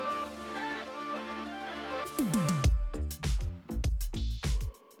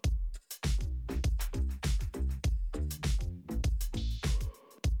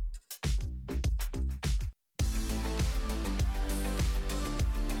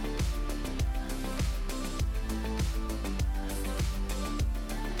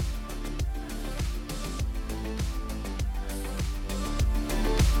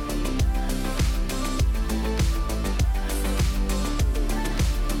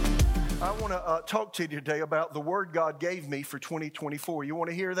I want to talk to you today about the word God gave me for 2024. You want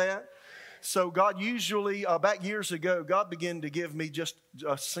to hear that? So God usually, back years ago, God began to give me just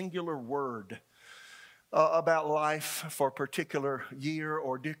a singular word about life for a particular year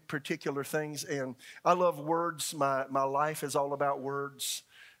or particular things. And I love words. My life is all about words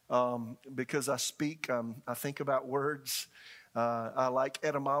because I speak, I think about words. I like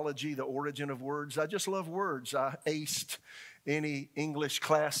etymology, the origin of words. I just love words. I aced any English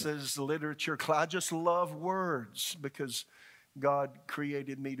classes, literature class. I just love words because God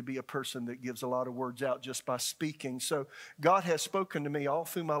created me to be a person that gives a lot of words out just by speaking. So God has spoken to me all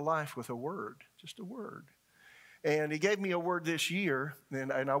through my life with a word, just a word. And He gave me a word this year,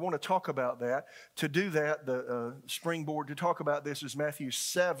 and I want to talk about that. To do that, the springboard to talk about this is Matthew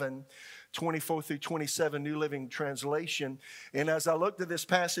 7, 24 through 27, New Living Translation. And as I looked at this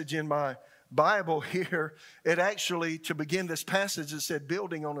passage in my Bible here, it actually, to begin this passage, it said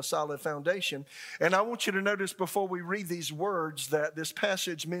building on a solid foundation. And I want you to notice before we read these words that this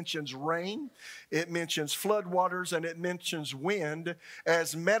passage mentions rain, it mentions floodwaters, and it mentions wind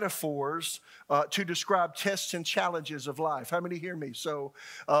as metaphors to describe tests and challenges of life. How many hear me? So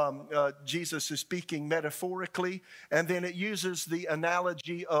Jesus is speaking metaphorically, and then it uses the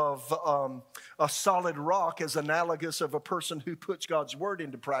analogy of a solid rock as analogous of a person who puts God's word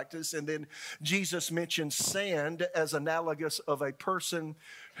into practice, and then Jesus mentions sand as analogous of a person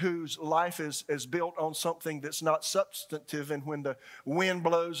whose life is built on something that's not substantive. And when the wind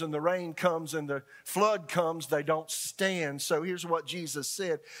blows and the rain comes and the flood comes, they don't stand. So here's what Jesus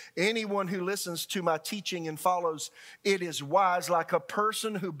said. Anyone who listens to my teaching and follows it is wise, like a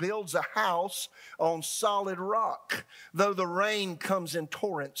person who builds a house on solid rock. Though the rain comes in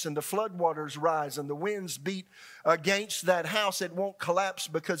torrents and the floodwaters rise and the winds beat against that house, it won't collapse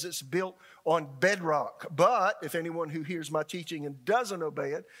because it's built on bedrock. But if anyone who hears my teaching and doesn't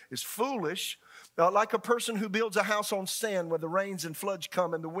obey it is foolish, like a person who builds a house on sand where the rains and floods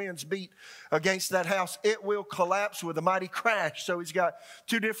come and the winds beat against that house, it will collapse with a mighty crash. So he's got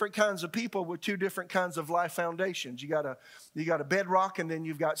two different kinds of people with two different kinds of life foundations. You got a bedrock, and then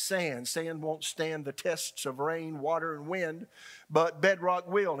you've got sand. Sand won't stand the tests of rain, water, and wind, but bedrock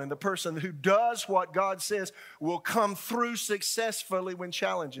will. And the person who does what God says will come through successfully when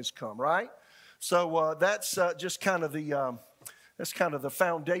challenges come, right? So that's just kind of the... That's kind of the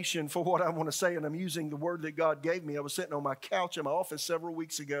foundation for what I want to say, and I'm using the word that God gave me. I was sitting on my couch in my office several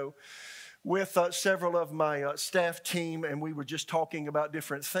weeks ago with several of my staff team, and we were just talking about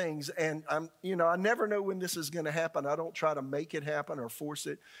different things. And I never know when this is going to happen. I don't try to make it happen or force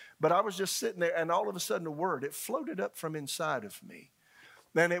it. But I was just sitting there, and all of a sudden a word, it floated up from inside of me.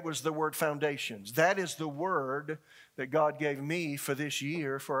 Then it was the word foundations. That is the word that God gave me for this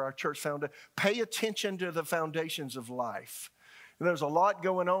year for our church foundation. Pay attention to the foundations of life. There's a lot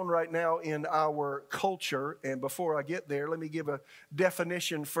going on right now in our culture, and before I get there, let me give a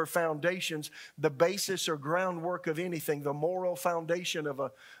definition for foundations. The basis or groundwork of anything, the moral foundation of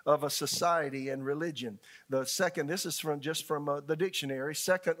a society and religion. The second, this is from the dictionary.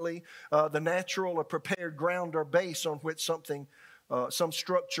 Secondly, the natural or prepared ground or base on which some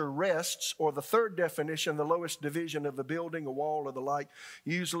structure rests, or the third definition, the lowest division of the building, a wall or the like,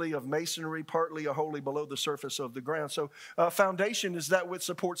 usually of masonry, partly or wholly below the surface of the ground. So foundation is that which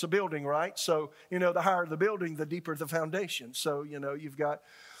supports a building, right? So, the higher the building, the deeper the foundation. So, you've got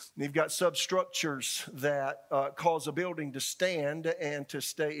substructures that cause a building to stand and to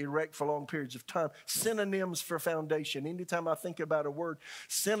stay erect for long periods of time. Synonyms for foundation. Anytime I think about a word,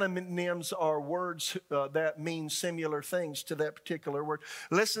 synonyms are words that mean similar things to that particular word.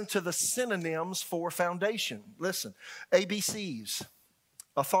 Listen to the synonyms for foundation. Listen, ABCs,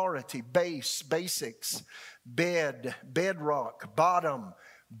 authority, base, basics, bed, bedrock,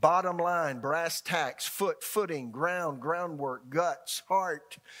 bottom line, brass tacks, footing, groundwork, guts,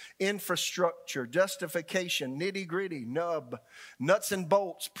 heart, infrastructure, justification, nitty-gritty, nub, nuts and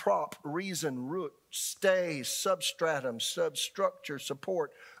bolts, prop, reason, root, stay, substratum, substructure,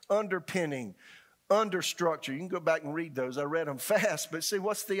 support, underpinning, understructure. You can go back and read those. I read them fast, but see,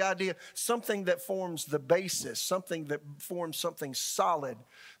 what's the idea? Something that forms the basis, something that forms something solid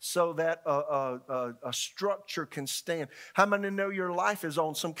so that a structure can stand. How many know your life is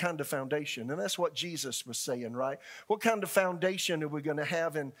on some kind of foundation? And that's what Jesus was saying, right? What kind of foundation are we going to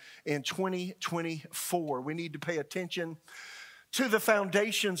have in 2024? We need to pay attention to the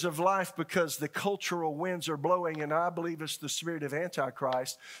foundations of life because the cultural winds are blowing, and I believe it's the spirit of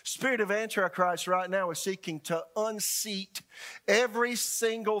Antichrist. Spirit of Antichrist right now is seeking to unseat every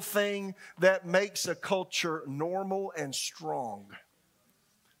single thing that makes a culture normal and strong.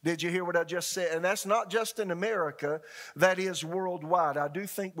 Did you hear what I just said? And that's not just in America, that is worldwide. I do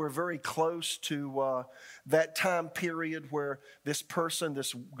think we're very close to that time period where this person,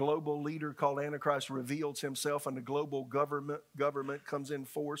 this global leader called Antichrist, reveals himself and the global government comes in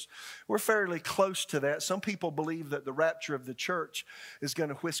force. We're fairly close to that. Some people believe that the rapture of the church is going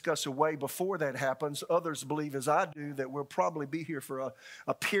to whisk us away before that happens. Others believe, as I do, that we'll probably be here for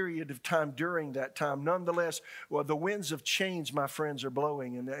a period of time during that time. Nonetheless, well, the winds of change, my friends, are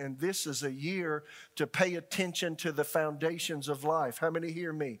blowing, and this is a year to pay attention to the foundations of life. How many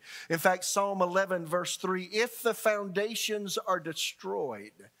hear me? In fact, Psalm 11, verse 3, if the foundations are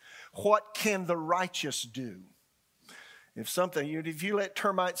destroyed, what can the righteous do? If you let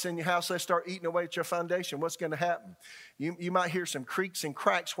termites in your house, they start eating away at your foundation, what's going to happen? You might hear some creaks and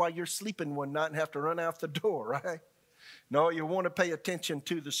cracks while you're sleeping one night and have to run out the door, right? No, you want to pay attention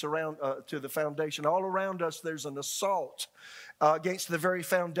to the foundation. All around us, there's an assault against the very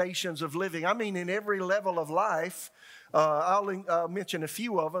foundations of living. I mean, in every level of life. I'll mention a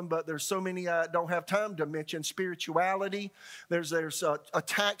few of them, but there's so many I don't have time to mention. Spirituality, there's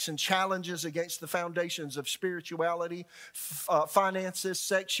attacks and challenges against the foundations of spirituality. Finances,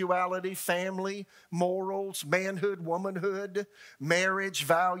 sexuality, family, morals, manhood, womanhood, marriage,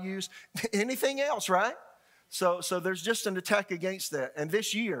 values, anything else, right? So there's just an attack against that. And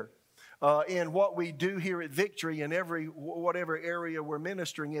this year, in what we do here at Victory, in whatever area we're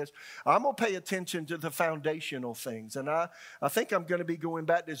ministering is, I'm going to pay attention to the foundational things. And I think I'm going to be going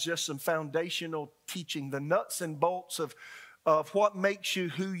back to just some foundational teaching, the nuts and bolts of what makes you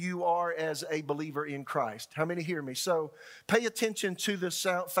who you are as a believer in Christ. How many hear me? So pay attention to the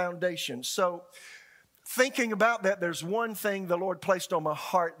foundation. So thinking about that, there's one thing the Lord placed on my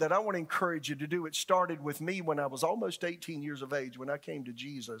heart that I want to encourage you to do. It started with me when I was almost 18 years of age when I came to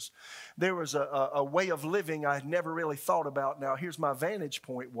Jesus. There was a way of living I had never really thought about. Now, here's my vantage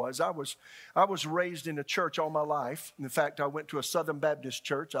point was I was raised in a church all my life. In fact, I went to a Southern Baptist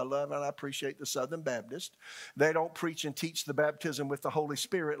church. I love and I appreciate the Southern Baptist. They don't preach and teach the baptism with the Holy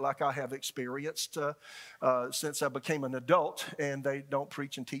Spirit like I have experienced since I became an adult, and they don't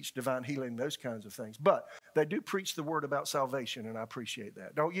preach and teach divine healing, those kinds of things. But they do preach the word about salvation, and I appreciate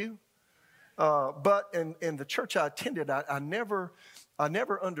that. Don't you? But in the church I attended, I never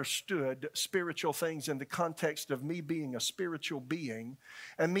understood spiritual things in the context of me being a spiritual being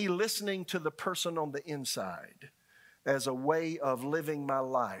and me listening to the person on the inside as a way of living my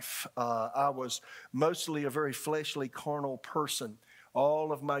life. I was mostly a very fleshly, carnal person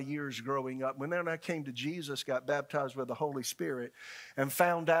all of my years growing up. When then I came to Jesus, got baptized with the Holy Spirit, and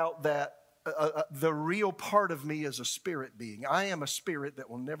found out that the real part of me is a spirit being. I am a spirit that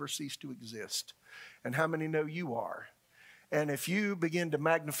will never cease to exist. And how many know you are? And if you begin to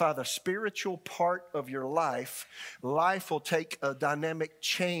magnify the spiritual part of your life, life will take a dynamic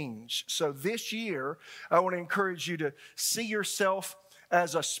change. So this year, I want to encourage you to see yourself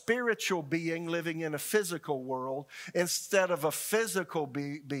as a spiritual being living in a physical world instead of a physical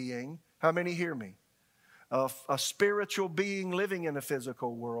being. How many hear me? A spiritual being living in a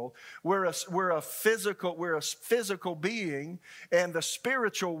physical world. We're a physical being, and the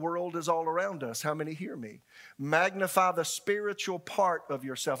spiritual world is all around us. How many hear me? Magnify the spiritual part of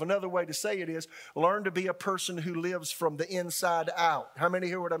yourself. Another way to say it is learn to be a person who lives from the inside out. How many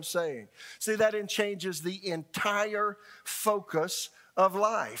hear what I'm saying? See, that changes the entire focus of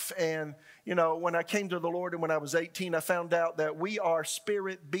life. And, you know, when I came to the Lord and when I was 18, I found out that we are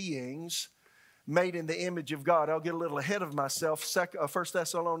spirit beings made in the image of God. I'll get a little ahead of myself. 1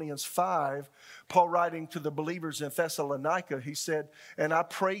 Thessalonians 5, Paul writing to the believers in Thessalonica, he said, and I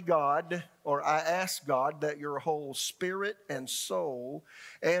pray God, or I ask God, that your whole spirit and soul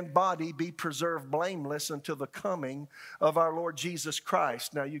and body be preserved blameless until the coming of our Lord Jesus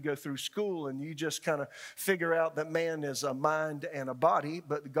Christ. Now you go through school and you just kind of figure out that man is a mind and a body,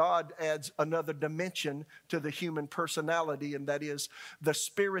 but God adds another dimension to the human personality, and that is the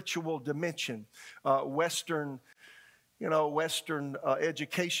spiritual dimension. Western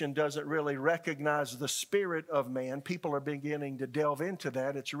education doesn't really recognize the spirit of man. People are beginning to delve into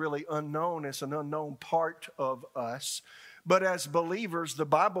that. It's really unknown. It's an unknown part of us. But as believers, the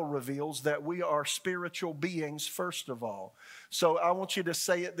Bible reveals that we are spiritual beings, first of all. So I want you to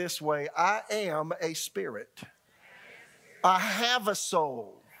say it this way. I am a spirit. I have a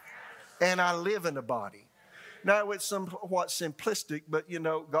soul. And I live in a body. Now, it's somewhat simplistic, but, you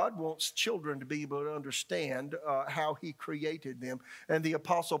know, God wants children to be able to understand how He created them. And the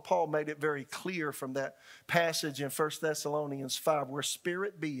Apostle Paul made it very clear from that passage in 1 Thessalonians 5. We're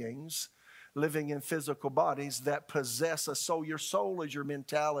spirit beings living in physical bodies that possess a soul. Your soul is your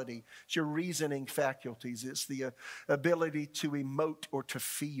mentality. It's your reasoning faculties. It's the ability to emote or to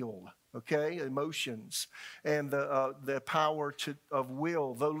feel, okay? Emotions. And the power of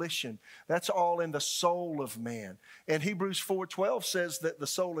will, volition. That's all in the soul of man. And Hebrews 4:12 says that the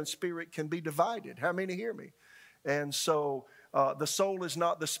soul and spirit can be divided. How many hear me? And so the soul is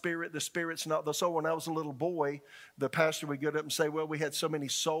not the spirit's not the soul. When I was a little boy, the pastor would get up and say, well, we had so many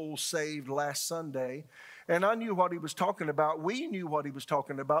souls saved last Sunday. And I knew what he was talking about. We knew what he was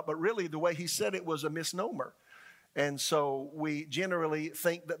talking about, but really the way he said it was a misnomer. And so we generally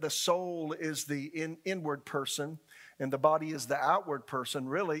think that the soul is the inward person and the body is the outward person.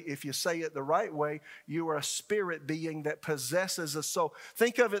 Really, if you say it the right way, you are a spirit being that possesses a soul.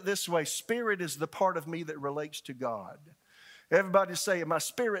 Think of it this way. Spirit is the part of me that relates to God. Everybody say, my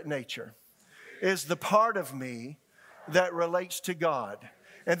spirit nature is the part of me that relates to God.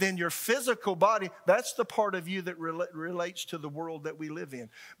 And then your physical body, that's the part of you that relates to the world that we live in.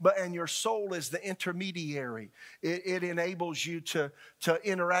 And your soul is the intermediary. It enables you to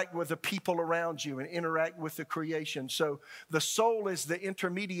interact with the people around you and interact with the creation. So the soul is the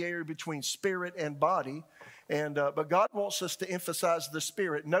intermediary between spirit and body. But God wants us to emphasize the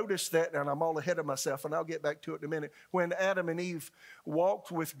spirit. Notice that, and I'm all ahead of myself, and I'll get back to it in a minute. When Adam and Eve walked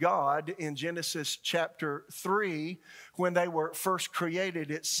with God in Genesis chapter 3, when they were first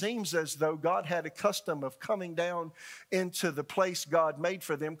created, it seems as though God had a custom of coming down into the place God made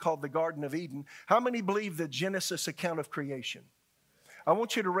for them called the Garden of Eden. How many believe the Genesis account of creation? I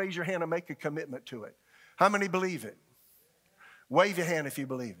want you to raise your hand and make a commitment to it. How many believe it? Wave your hand if you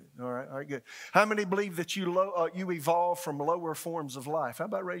believe it. All right, good. How many believe that you evolved from lower forms of life? How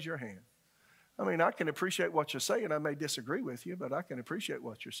about raise your hand? I mean, I can appreciate what you're saying. I may disagree with you, but I can appreciate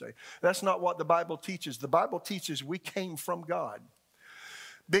what you're saying. That's not what the Bible teaches. The Bible teaches we came from God.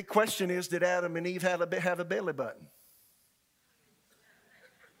 Big question is, did Adam and Eve have a belly button?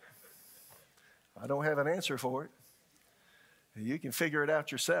 I don't have an answer for it. You can figure it out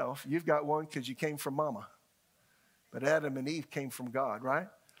yourself. You've got one because you came from mama. But Adam and Eve came from God, right?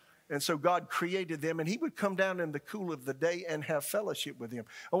 And so God created them, and he would come down in the cool of the day and have fellowship with them.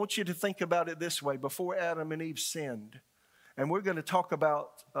 I want you to think about it this way. Before Adam and Eve sinned, and we're going to talk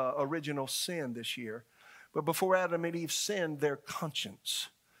about original sin this year, but before Adam and Eve sinned, their conscience,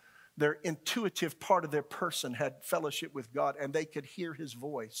 their intuitive part of their person had fellowship with God, and they could hear his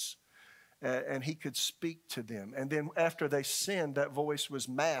voice, and he could speak to them. And then after they sinned, that voice was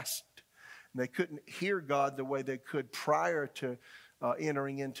masked. They couldn't hear God the way they could prior to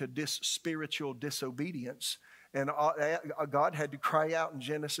entering into spiritual disobedience. And God had to cry out in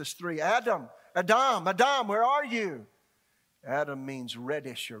Genesis 3, Adam, where are you? Adam means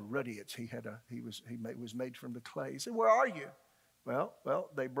reddish or ruddy. He was made from the clay. He said, where are you? Well,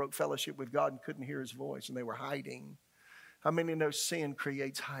 they broke fellowship with God and couldn't hear his voice, and they were hiding. How many know sin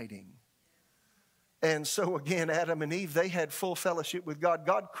creates hiding? And so again, Adam and Eve, they had full fellowship with God.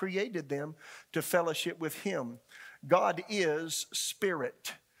 God created them to fellowship with him. God is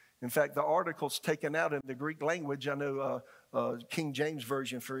spirit. In fact, the article's taken out in the Greek language. I know King James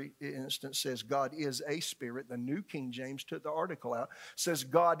Version, for instance, says God is a spirit. The New King James took the article out, says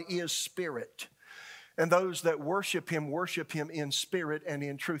God is spirit. And those that worship him in spirit and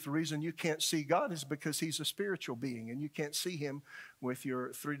in truth. The reason you can't see God is because he's a spiritual being, and you can't see him with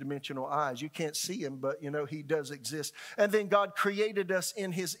your three-dimensional eyes. You can't see him, but he does exist. And then God created us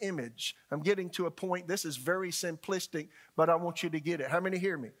in his image. I'm getting to a point, this is very simplistic, but I want you to get it. How many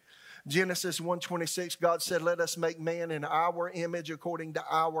hear me? Genesis 1:26, God said, let us make man in our image according to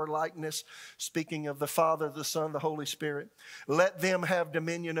our likeness. Speaking of the Father, the Son, the Holy Spirit. Let them have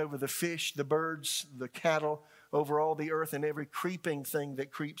dominion over the fish, the birds, the cattle, over all the earth and every creeping thing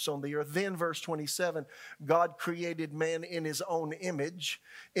that creeps on the earth. Then verse 27, God created man in his own image.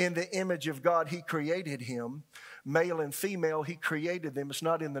 In the image of God, he created him. Male and female, he created them. It's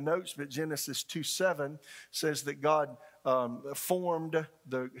not in the notes, but Genesis 2:7 says that God formed,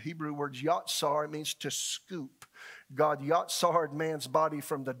 the Hebrew word yatsar, it means to scoop. God yatsared man's body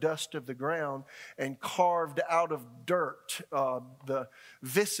from the dust of the ground and carved out of dirt the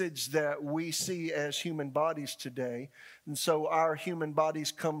visage that we see as human bodies today. And so our human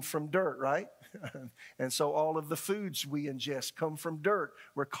bodies come from dirt, right? And so all of the foods we ingest come from dirt.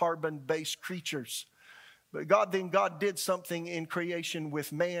 We're carbon-based creatures. But God did something in creation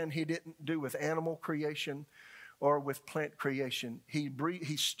with man he didn't do with animal creation or with plant creation.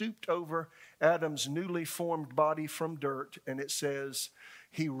 He stooped over Adam's newly formed body from dirt, and it says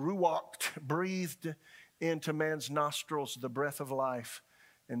he ruached, breathed into man's nostrils the breath of life,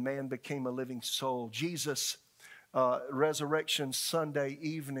 and man became a living soul. Jesus, Resurrection Sunday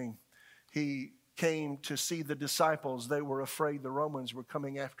evening, he came to see the disciples. They were afraid the Romans were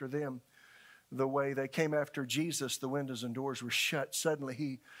coming after them. The way they came after Jesus, the windows and doors were shut. Suddenly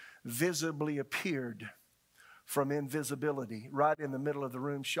he visibly appeared from invisibility right in the middle of the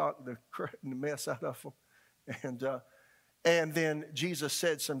room, shocked the mess out of them. And then Jesus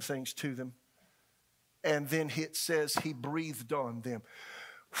said some things to them. And then it says he breathed on them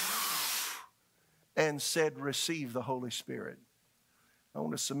and said, receive the Holy Spirit. I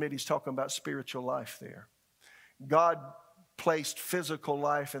want to submit, he's talking about spiritual life there. God placed physical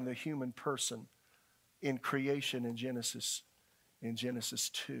life in the human person in creation in Genesis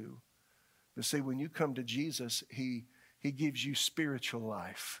 2. But see, when you come to Jesus, he gives you spiritual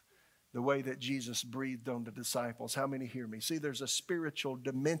life, the way that Jesus breathed on the disciples. How many hear me? See, there's a spiritual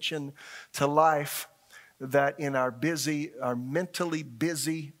dimension to life that in our mentally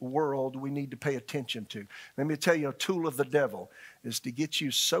busy world, we need to pay attention to. Let me tell you, a tool of the devil is to get you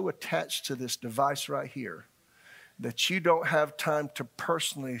so attached to this device right here that you don't have time to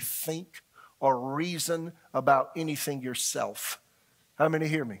personally think or reason about anything yourself. How many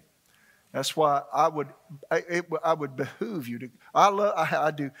hear me? That's why I would behoove you to.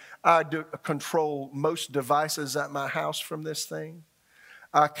 I do control most devices at my house from this thing.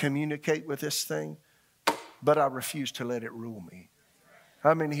 I communicate with this thing, but I refuse to let it rule me.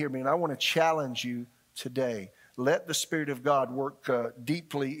 How many hear me? And I want to challenge you today. Let the Spirit of God work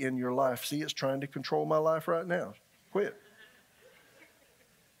deeply in your life. See, it's trying to control my life right now. Quit.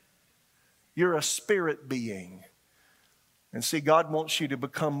 You're a spirit being. And see, God wants you to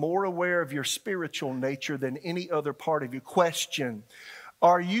become more aware of your spiritual nature than any other part of you. Question,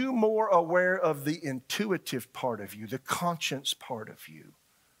 are you more aware of the intuitive part of you, the conscience part of you,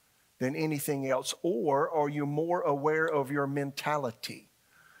 than anything else? Or are you more aware of your mentality,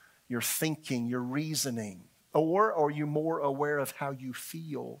 your thinking, your reasoning? Or are you more aware of how you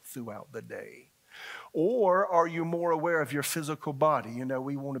feel throughout the day? Or are you more aware of your physical body? You know,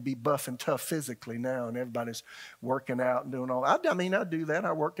 we want to be buff and tough physically now, and everybody's working out and doing all. I do that.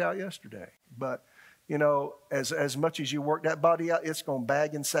 I worked out yesterday. But, you know, as much as you work that body out, it's going to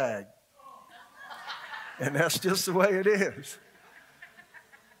bag and sag. And that's just the way it is.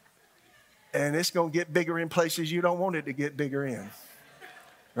 And it's going to get bigger in places you don't want it to get bigger in.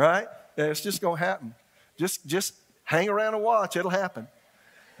 Right? And it's just going to happen. Just hang around and watch. It'll happen.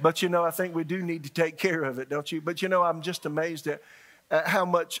 But, you know, I think we do need to take care of it, don't you? But, you know, I'm just amazed at how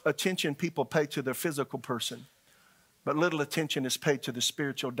much attention people pay to their physical person. But little attention is paid to the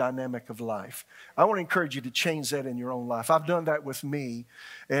spiritual dynamic of life. I want to encourage you to change that in your own life. I've done that with me.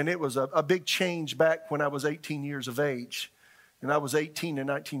 And it was a big change back when I was 18 years of age. And I was 18 in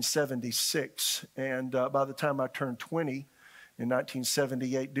 1976. And by the time I turned 20 in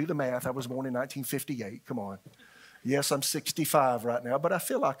 1978, do the math, I was born in 1958. Come on. Yes, I'm 65 right now, but I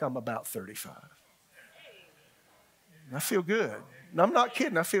feel like I'm about 35. I feel good. And I'm not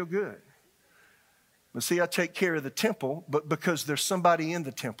kidding. I feel good. But see, I take care of the temple, but because there's somebody in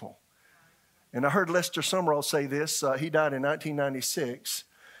the temple. And I heard Lester Sumrall say this. He died in 1996.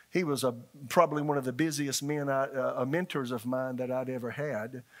 He was probably one of the busiest men, mentors of mine that I'd ever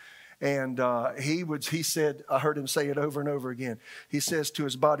had. And he said, I heard him say it over and over again. He says to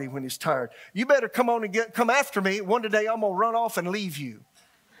his body when he's tired, you better come on and come after me. One day I'm going to run off and leave you.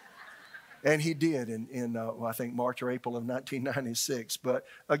 And he did in I think March or April of 1996. But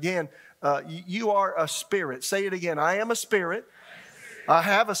again, you are a spirit. Say it again. I am a spirit. I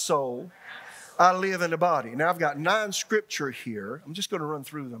have a soul. I live in a body. Now I've got 9 scripture here. I'm just going to run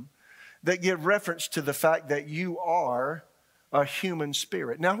through them that give reference to the fact that you are a human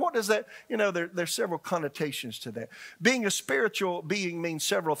spirit. Now, what does that, you know, there's several connotations to that. Being a spiritual being means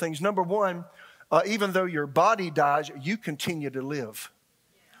several things. Number one, even though your body dies, you continue to live.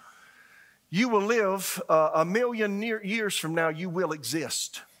 You will live 1,000,000 years from now, you will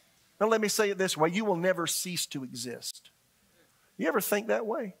exist. Now, let me say it this way. You will never cease to exist. You ever think that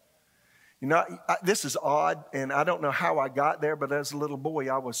way? You know, this is odd, and I don't know how I got there, but as a little boy,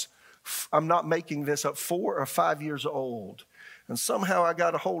 I'm not making this up, 4 or 5 years old. And somehow I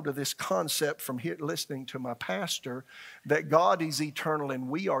got a hold of this concept from listening to my pastor that God is eternal and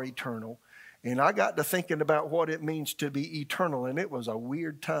we are eternal. And I got to thinking about what it means to be eternal. And it was a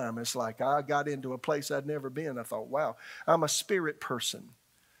weird time. It's like I got into a place I'd never been. I thought, wow, I'm a spirit person.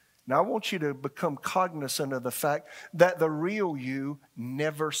 Now I want you to become cognizant of the fact that the real you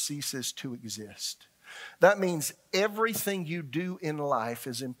never ceases to exist. That means everything you do in life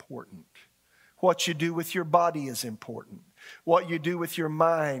is important. What you do with your body is important. What you do with your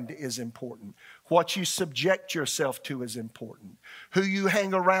mind is important. What you subject yourself to is important. Who you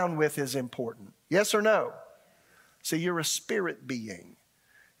hang around with is important. Yes or no? See, you're a spirit being.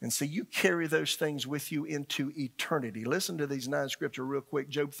 And so you carry those things with you into eternity. Listen to these 9 scriptures real quick.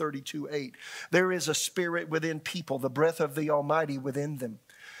 Job 32:8. There is a spirit within people, the breath of the Almighty within them,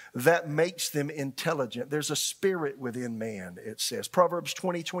 that makes them intelligent. There's a spirit within man, it says. Proverbs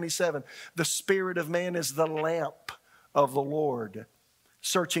 20:27. The spirit of man is the lamp of the Lord,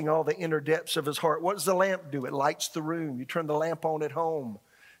 searching all the inner depths of his heart. What does the lamp do? It lights the room. You turn the lamp on at home.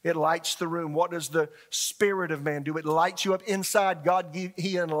 It lights the room. What does the spirit of man do? It lights you up inside. God,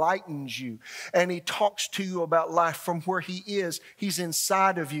 he enlightens you. And he talks to you about life from where he is. He's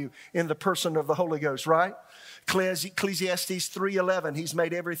inside of you in the person of the Holy Ghost, right? Ecclesiastes 3:11, he's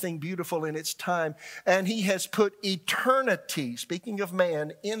made everything beautiful in its time. And he has put eternity, speaking of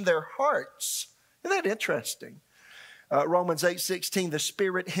man, in their hearts. Isn't that interesting? Romans 8:16, the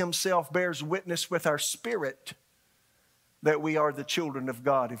Spirit himself bears witness with our spirit that we are the children of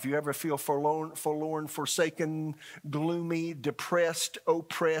God. If you ever feel forlorn, forsaken, gloomy, depressed,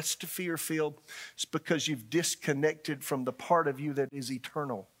 oppressed, fear-filled, it's because you've disconnected from the part of you that is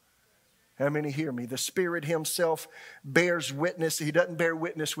eternal. How many hear me? The Spirit himself bears witness. He doesn't bear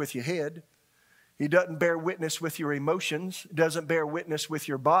witness with your head. He doesn't bear witness with your emotions. He doesn't bear witness with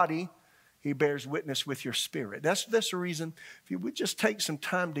your body. He bears witness with your spirit. That's the reason, if you would just take some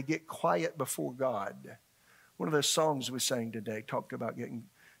time to get quiet before God. One of those songs we sang today talked about getting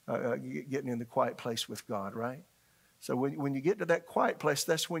in the quiet place with God, right? So when you get to that quiet place,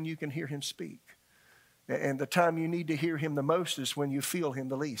 that's when you can hear him speak. And the time you need to hear him the most is when you feel him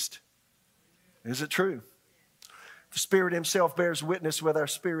the least. Is it true? The Spirit himself bears witness with our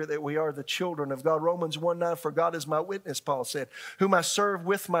spirit that we are the children of God. Romans 1:9, for God is my witness, Paul said, whom I serve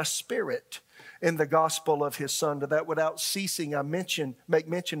with my spirit in the gospel of his Son. To that without ceasing I make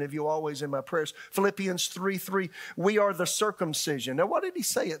mention of you always in my prayers. Philippians 3:3, we are the circumcision. Now, why did he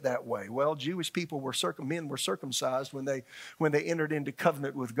say it that way? Well, Jewish people men were circumcised when they entered into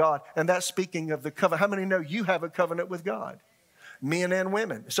covenant with God. And that's speaking of the covenant. How many know you have a covenant with God? Men and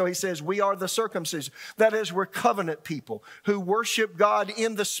women. So he says, we are the circumcision. That is, we're covenant people who worship God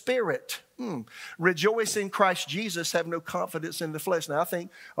in the Spirit. Rejoice in Christ Jesus, have no confidence in the flesh. Now, I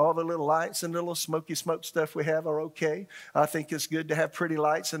think all the little lights and little smoky smoke stuff we have are okay. I think it's good to have pretty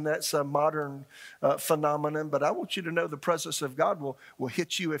lights, and that's a modern phenomenon. But I want you to know the presence of God will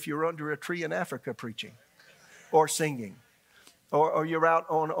hit you if you're under a tree in Africa preaching or singing. Or you're out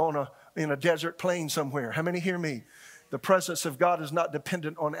in a desert plain somewhere. How many hear me? The presence of God is not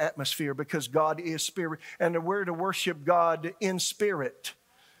dependent on atmosphere because God is spirit. And we're to worship God in spirit.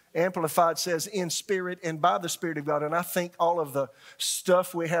 Amplified says in spirit and by the Spirit of God. And I think all of the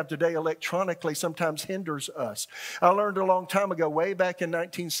stuff we have today electronically sometimes hinders us. I learned a long time ago, way back in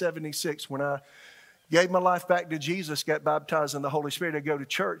 1976, when I gave my life back to Jesus, got baptized in the Holy Spirit, I'd go to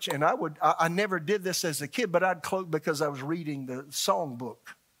church. And I never did this as a kid, but I'd close because I was reading the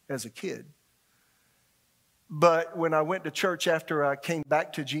songbook as a kid. But when I went to church after I came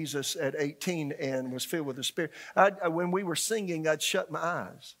back to Jesus at 18 and was filled with the Spirit, when we were singing, I'd shut my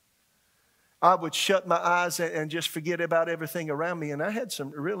eyes. I would shut my eyes and just forget about everything around me. And I had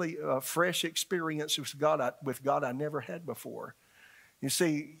some really fresh experiences with God I never had before. You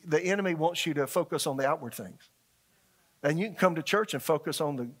see, the enemy wants you to focus on the outward things. And you can come to church and focus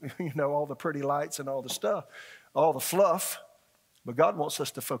on all the pretty lights and all the stuff, all the fluff. But God wants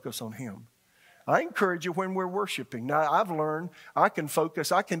us to focus on him. I encourage you when we're worshiping. Now, I've learned I can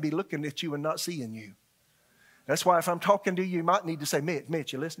focus. I can be looking at you and not seeing you. That's why if I'm talking to you, you might need to say,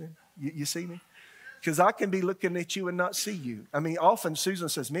 Mitch, you listening? You see me? Because I can be looking at you and not see you. I mean, often Susan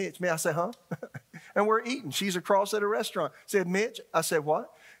says, Mitch. I say, huh? And we're eating. She's across at a restaurant. Said, Mitch. I said,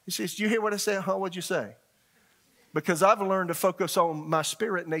 what? He says, do you hear what I said? Huh? What'd you say? Because I've learned to focus on my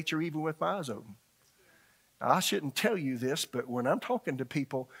spirit nature even with my eyes open. I shouldn't tell you this, but when I'm talking to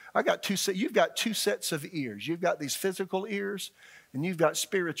people, you've got two sets of ears. You've got these physical ears, and you've got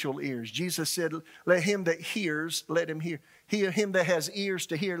spiritual ears. Jesus said, let him that hears, let him hear. Him that has ears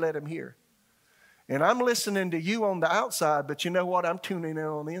to hear, let him hear. And I'm listening to you on the outside, but you know what? I'm tuning in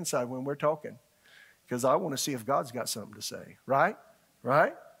on the inside when we're talking because I want to see if God's got something to say, right?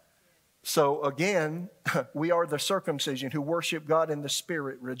 Right? So again, we are the circumcision who worship God in the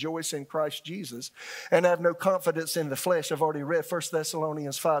Spirit, rejoice in Christ Jesus, and have no confidence in the flesh. I've already read 1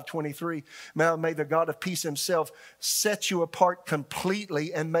 Thessalonians 5:23. Now may the God of peace himself set you apart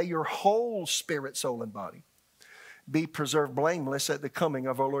completely, and may your whole spirit, soul, and body be preserved blameless at the coming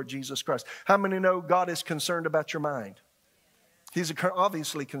of our Lord Jesus Christ. How many know God is concerned about your mind? He's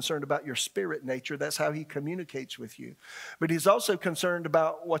obviously concerned about your spirit nature. That's how he communicates with you. But he's also concerned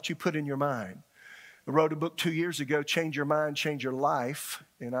about what you put in your mind. I wrote a book 2 years ago, Change Your Mind, Change Your Life.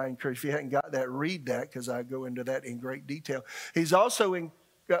 And I encourage, if you hadn't got that, read that because I go into that in great detail. He's also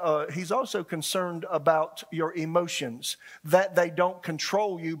He's also concerned about your emotions, that they don't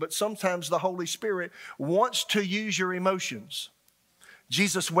control you, but sometimes the Holy Spirit wants to use your emotions.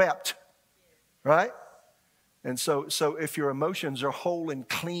 Jesus wept, right? And so if your emotions are whole and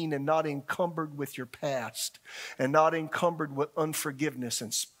clean and not encumbered with your past and not encumbered with unforgiveness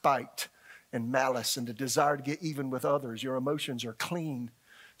and spite and malice and the desire to get even with others, your emotions are clean.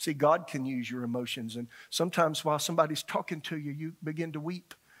 See, God can use your emotions. And sometimes while somebody's talking to you, you begin to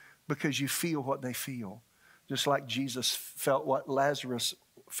weep because you feel what they feel. Just like Jesus felt what Lazarus'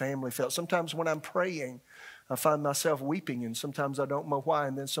 family felt. Sometimes when I'm praying, I find myself weeping, and sometimes I don't know why,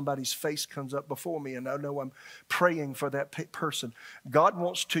 and then somebody's face comes up before me, and I know I'm praying for that person. God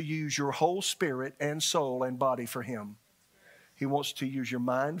wants to use your whole spirit and soul and body for Him. He wants to use your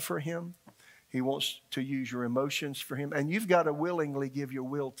mind for Him. He wants to use your emotions for Him, and you've got to willingly give your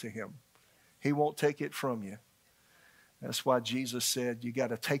will to Him. He won't take it from you. That's why Jesus said you got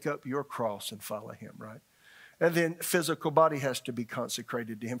to take up your cross and follow Him, right? And then physical body has to be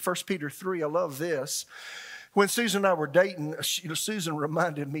consecrated to Him. 1 Peter 3, I love this. When Susan and I were dating, Susan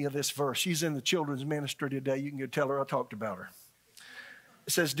reminded me of this verse. She's in the children's ministry today. You can go tell her I talked about her.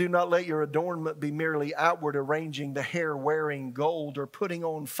 It says, do not let your adornment be merely outward, arranging the hair, wearing gold, or putting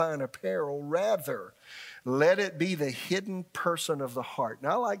on fine apparel. Rather, let it be the hidden person of the heart.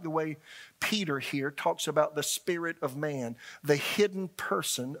 Now, I like the way Peter here talks about the spirit of man, the hidden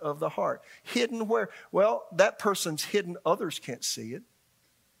person of the heart. Hidden where? Well, that person's hidden. Others can't see it.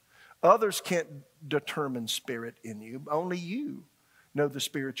 Others can't determine spirit in you. Only you know the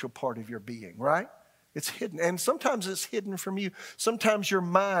spiritual part of your being, right? It's hidden. And sometimes it's hidden from you. Sometimes your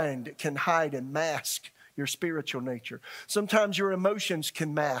mind can hide and mask your spiritual nature. Sometimes your emotions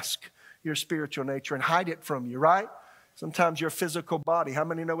can mask your spiritual nature and hide it from you, right? Sometimes your physical body. How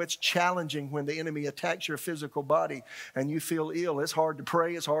many know it's challenging when the enemy attacks your physical body and you feel ill? It's hard to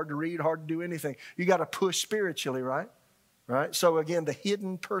pray. It's hard to read, hard to do anything. You got to push spiritually, right? Right? So again, the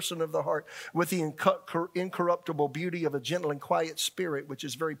hidden person of the heart with the incorruptible beauty of a gentle and quiet spirit, which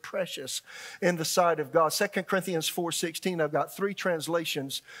is very precious in the sight of God. 2 Corinthians 4:16, I've got 3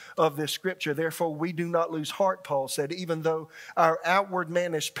 translations of this scripture. Therefore, we do not lose heart, Paul said, even though our outward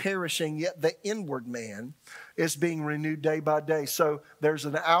man is perishing, yet the inward man is being renewed day by day. So there's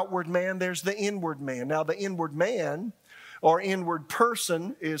an outward man, there's the inward man. Now, the inward man or inward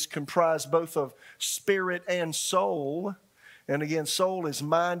person is comprised both of spirit and soul. And again, soul is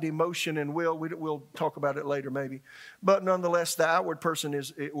mind, emotion, and will. We'll talk about it later maybe. But nonetheless, the outward person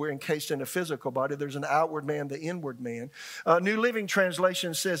we're encased in a physical body. There's an outward man, the inward man. New Living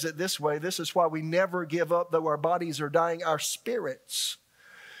Translation says it this way. This is why we never give up, though our bodies are dying. Our spirits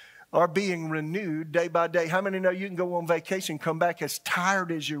are being renewed day by day. How many know you can go on vacation, come back as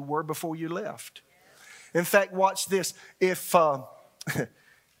tired as you were before you left? In fact, watch this. If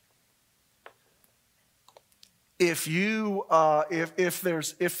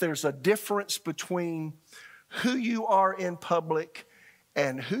there's a difference between who you are in public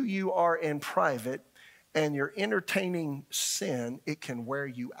and who you are in private, and you're entertaining sin, it can wear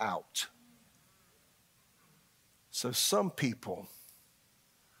you out. So some people,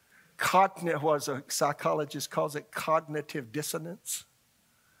 what a psychologist calls it, cognitive dissonance.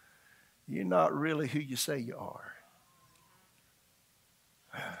 You're not really who you say you are.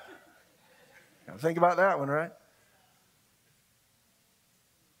 Now think about that one, right?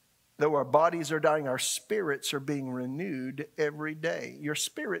 Though our bodies are dying, our spirits are being renewed every day. Your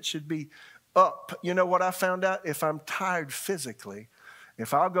spirit should be up. You know what I found out? If I'm tired physically,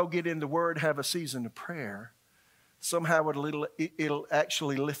 if I'll go get in the Word, have a season of prayer, somehow it'll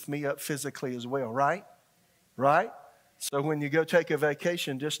actually lift me up physically as well, right? Right? So when you go take a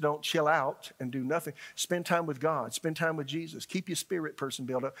vacation, just don't chill out and do nothing. Spend time with God. Spend time with Jesus. Keep your spirit person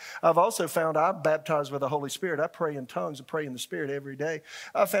built up. I've also found I'm baptized with the Holy Spirit. I pray in tongues and pray in the Spirit every day.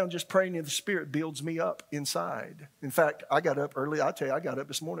 I found just praying in the Spirit builds me up inside. In fact, I got up early. I tell you, I got up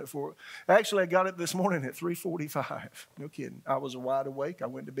this morning I got up this morning at 3:45. No kidding. I was wide awake. I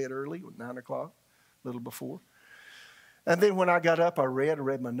went to bed early at 9 o'clock, a little before. And then when I got up, I read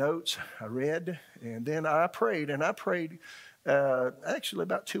my notes, and then I prayed. And I prayed actually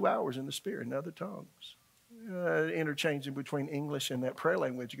about 2 hours in the Spirit in other tongues, interchanging between English and that prayer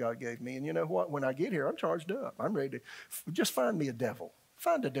language God gave me. And you know what? When I get here, I'm charged up. I'm ready to just find me a devil.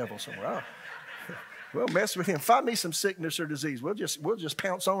 Find a devil somewhere. We'll mess with him. Find me some sickness or disease. We'll just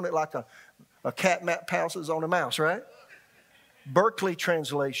pounce on it like a cat pounces on a mouse, right? Berkeley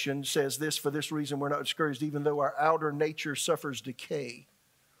translation says this: for this reason we're not discouraged, even though our outer nature suffers decay.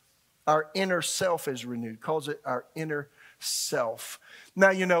 Our inner self is renewed. Calls it our inner self. Now,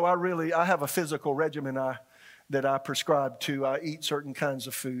 you know, I have a physical regimen I that I prescribe to. I eat certain kinds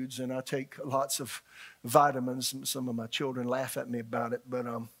of foods, and I take lots of vitamins. Some of my children laugh at me about it, but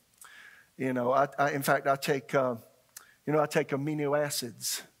in fact, I take amino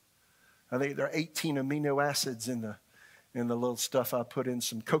acids. I think there are 18 amino acids in the little stuff I put in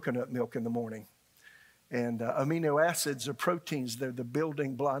some coconut milk in the morning. And amino acids are proteins. They're the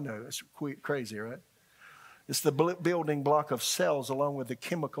building block. I know, it's crazy, right? It's the building block of cells along with the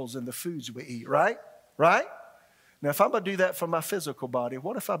chemicals in the foods we eat, right? Right? Now, if I'm going to do that for my physical body,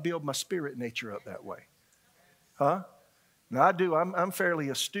 what if I build my spirit nature up that way? Huh? Now, I do. I'm fairly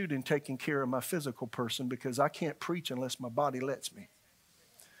astute in taking care of my physical person because I can't preach unless my body lets me.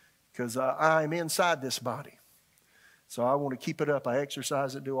 Because I'm inside this body. So I want to keep it up. I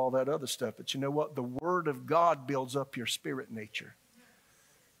exercise it, do all that other stuff. But you know what? The Word of God builds up your spirit nature.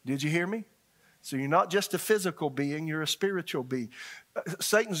 Did you hear me? So you're not just a physical being, you're a spiritual being.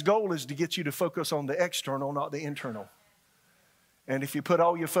 Satan's goal is to get you to focus on the external, not the internal. And if you put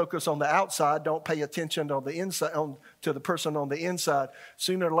all your focus on the outside, don't pay attention on the inside, to the person on the inside,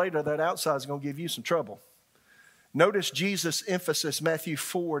 sooner or later that outside is going to give you some trouble. Notice Jesus' emphasis, Matthew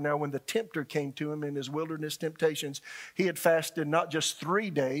 4. Now, when the tempter came to him in his wilderness temptations, he had fasted not just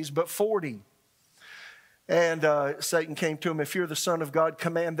 3 days, but 40. And Satan came to him, if you're the Son of God,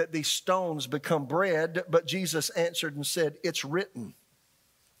 command that these stones become bread. But Jesus answered and said, it's written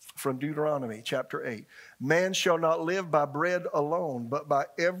from Deuteronomy chapter 8. Man shall not live by bread alone, but by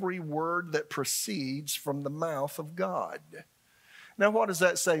every word that proceeds from the mouth of God. Now, what is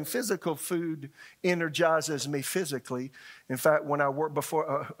that saying? Physical food energizes me physically. In fact, when I work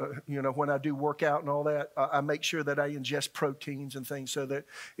when I do work out and all that, I make sure that I ingest proteins and things so that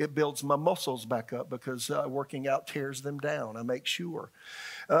it builds my muscles back up because working out tears them down. I make sure.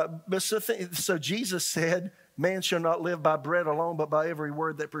 So Jesus said, man shall not live by bread alone, but by every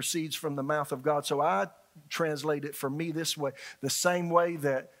word that proceeds from the mouth of God. So I translate it for me this way, the same way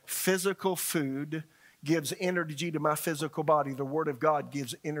that physical food gives energy to my physical body, the Word of God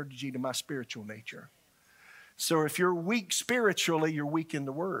gives energy to my spiritual nature. So if you're weak spiritually, you're weak in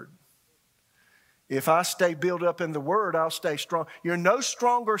the Word. If I stay built up in the Word, I'll stay strong. You're no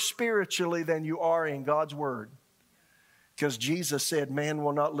stronger spiritually than you are in God's Word. Because Jesus said, man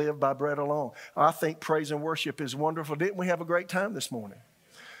will not live by bread alone. I think praise and worship is wonderful. Didn't we have a great time this morning?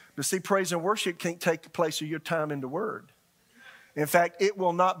 But see, praise and worship can't take the place of your time in the Word. In fact, it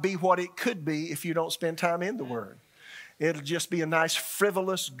will not be what it could be if you don't spend time in the Word. It'll just be a nice,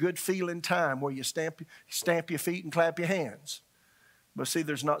 frivolous, good-feeling time where you stamp your feet and clap your hands. But see,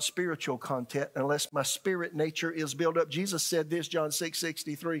 there's not spiritual content unless my spirit nature is built up. Jesus said this, John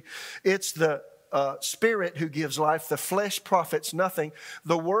 6:63. It's the spirit who gives life. The flesh profits nothing.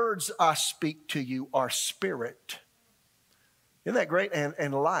 The words I speak to you are spirit. Isn't that great?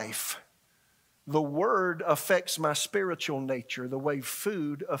 And life. The Word affects my spiritual nature the way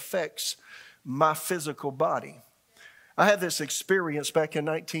food affects my physical body. I had this experience back in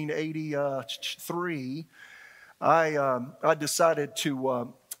 1983. I decided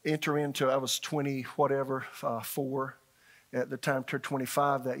to enter into, I was 4 at the time, turned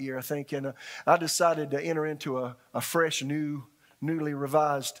 25 that year, I think. And I decided to enter into a fresh, newly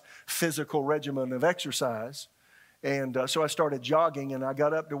revised physical regimen of exercise. And so I started jogging, and I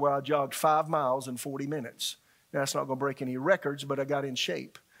got up to where I jogged 5 miles in 40 minutes. Now, that's not going to break any records, but I got in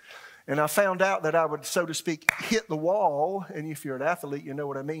shape. And I found out that I would, so to speak, hit the wall. And if you're an athlete, you know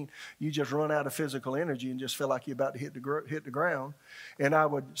what I mean. You just run out of physical energy and just feel like you're about to hit the ground. And I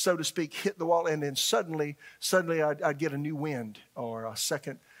would, so to speak, hit the wall, and then suddenly I'd get a new wind or a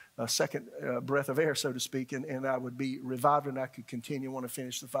second breath of air, so to speak, and I would be revived and I could continue, want to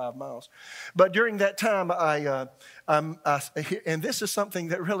finish the 5 miles. But during that time, and this is something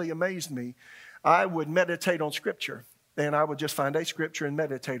that really amazed me, I would meditate on Scripture. And I would just find a scripture and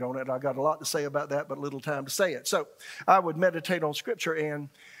meditate on it. I got a lot to say about that, but little time to say it. So I would meditate on Scripture, and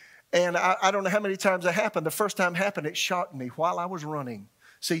I don't know how many times it happened. The first time it happened, it shocked me while I was running.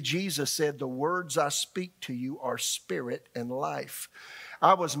 See, Jesus said, the words I speak to you are spirit and life.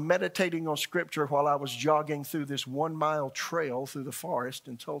 I was meditating on Scripture while I was jogging through this 1-mile trail through the forest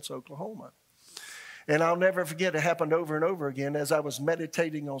in Tulsa, Oklahoma. And I'll never forget, it happened over and over again as I was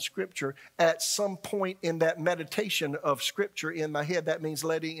meditating on Scripture. At some point in that meditation of Scripture in my head, that means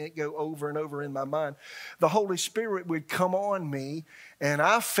letting it go over and over in my mind, the Holy Spirit would come on me, and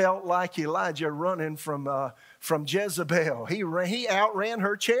I felt like Elijah running from Jezebel. He outran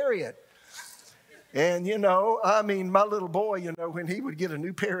her chariot. And, my little boy, when he would get a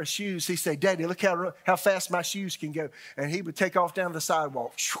new pair of shoes, he'd say, Daddy, look how fast my shoes can go. And he would take off down the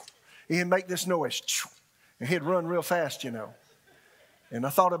sidewalk. He'd make this noise, and he'd run real fast, And I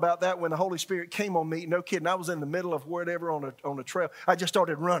thought about that when the Holy Spirit came on me. No kidding, I was in the middle of whatever on a trail. I just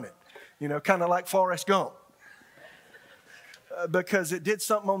started running, kind of like Forrest Gump. Because it did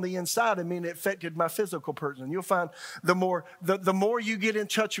something on the inside of me and it affected my physical person. You'll find the more you get in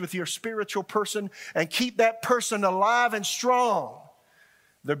touch with your spiritual person and keep that person alive and strong,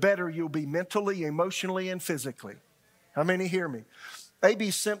 the better you'll be mentally, emotionally, and physically. How many hear me?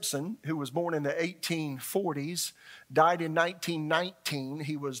 A.B. Simpson, who was born in the 1840s, died in 1919.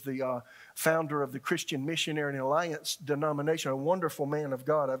 He was the founder of the Christian Missionary and Alliance denomination, a wonderful man of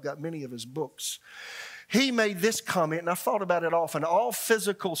God. I've got many of his books. He made this comment, and I've thought about it often. All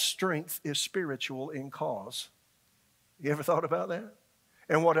physical strength is spiritual in cause. You ever thought about that?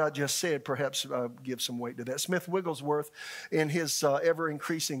 And what I just said perhaps gives some weight to that. Smith Wigglesworth, in his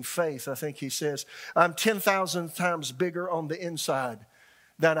ever-increasing faith, I think he says, I'm 10,000 times bigger on the inside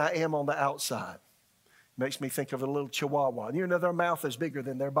than I am on the outside. Makes me think of a little chihuahua. Their mouth is bigger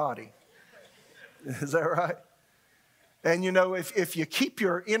than their body. Is that right? And if you keep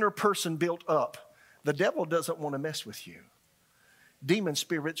your inner person built up, the devil doesn't want to mess with you. Demon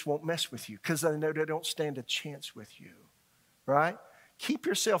spirits won't mess with you because they know they don't stand a chance with you. Right? Keep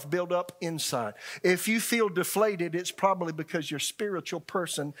yourself built up inside. If you feel deflated, it's probably because your spiritual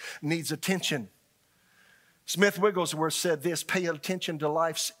person needs attention. Smith Wigglesworth said this, pay attention to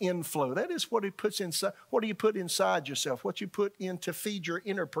life's inflow. That is what he puts inside. What do you put inside yourself? What you put in to feed your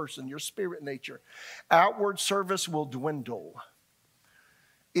inner person, your spirit nature. Outward service will dwindle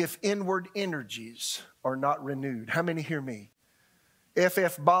if inward energies are not renewed. How many hear me?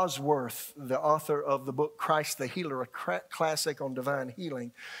 F.F. Bosworth, the author of the book Christ the Healer, a classic on divine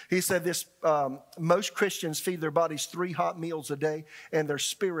healing, he said this, most Christians feed their bodies 3 hot meals a day and their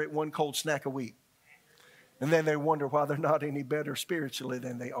spirit 1 cold snack a week. And then they wonder why they're not any better spiritually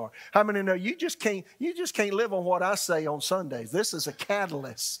than they are. How many know you just can't live on what I say on Sundays? This is a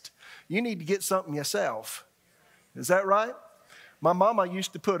catalyst. You need to get something yourself. Is that right? My mama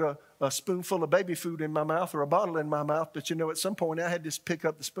used to put a spoonful of baby food in my mouth or a bottle in my mouth, but at some point I had to pick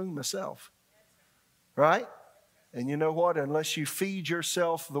up the spoon myself. Right? And you know what? Unless you feed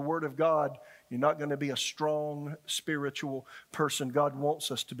yourself the Word of God, you're not going to be a strong spiritual person God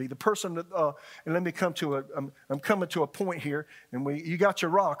wants us to be. The person that, and let me come to I'm coming to a point here, and you got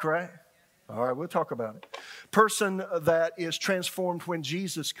your rock, right? All right, we'll talk about it. Person that is transformed when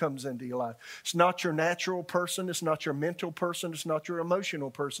Jesus comes into your life. It's not your natural person. It's not your mental person. It's not your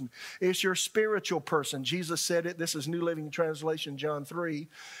emotional person. It's your spiritual person. Jesus said it. This is New Living Translation, John 3.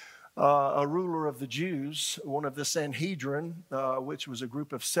 A ruler of the Jews, one of the Sanhedrin, which was a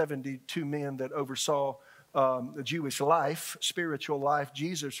group of 72 men that oversaw the Jewish life, spiritual life,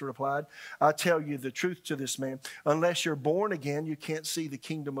 Jesus replied, I tell you the truth to this man, unless you're born again, you can't see the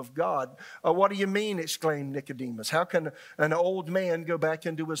kingdom of God. What do you mean? Exclaimed Nicodemus. How can an old man go back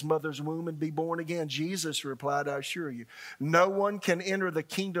into his mother's womb and be born again? Jesus replied, I assure you, no one can enter the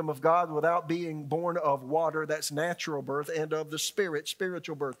kingdom of God without being born of water, that's natural birth, and of the Spirit,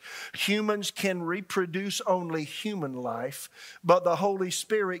 spiritual birth. Humans can reproduce only human life, but the Holy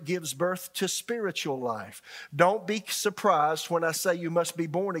Spirit gives birth to spiritual life. Don't be surprised when I say you must be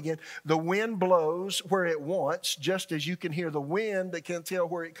born again. The wind blows where it wants, just as you can hear the wind that can't tell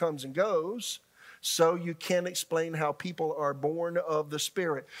where it comes and goes. So you can't explain how people are born of the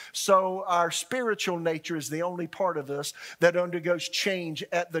Spirit. So our spiritual nature is the only part of us that undergoes change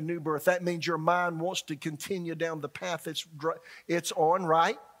at the new birth. That means your mind wants to continue down the path it's on,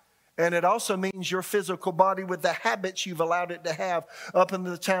 right? And it also means your physical body with the habits you've allowed it to have up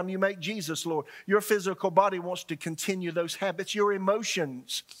until the time you make Jesus Lord. Your physical body wants to continue those habits. Your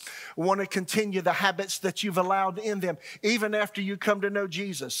emotions want to continue the habits that you've allowed in them, even after you come to know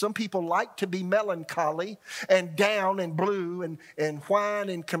Jesus. Some people like to be melancholy and down and blue and whine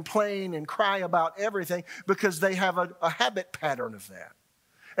and complain and cry about everything because they have a habit pattern of that.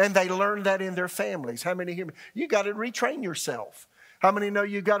 And they learn that in their families. How many hear me? You got to retrain yourself. How many know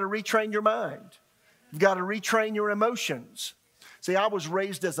you've got to retrain your mind? You've got to retrain your emotions. See, I was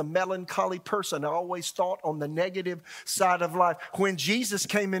raised as a melancholy person. I always thought on the negative side of life. When Jesus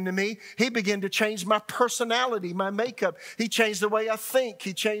came into me, He began to change my personality, my makeup. He changed the way I think.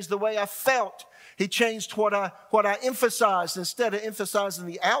 He changed the way I felt. He changed what I emphasized. Instead of emphasizing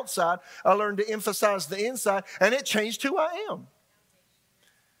the outside, I learned to emphasize the inside, and it changed who I am.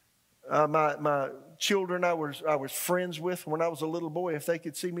 My children I was friends with when I was a little boy, if they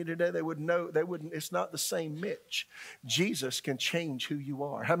could see me today, they would know it's not the same Mitch. Jesus can change who you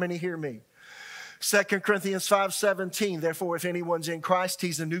are. How many hear me? 2 Corinthians 5:17, therefore, if anyone's in Christ,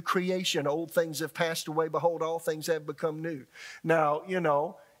 he's a new creation. Old things have passed away. Behold, all things have become new. Now,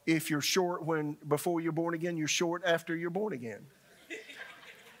 if you're short before you're born again, you're short after you're born again.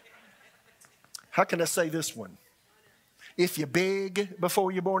 How can I say this one? If you're big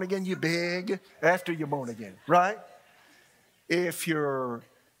before you're born again, you're big after you're born again, right? If you're,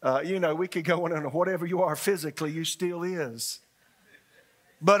 we could go on and whatever you are physically, you still is.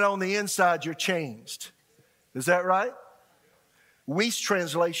 But on the inside, you're changed. Is that right? Weiss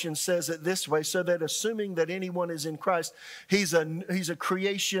translation says it this way, so that assuming that anyone is in Christ, he's a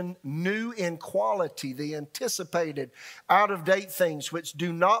creation new in quality, the anticipated, out-of-date things which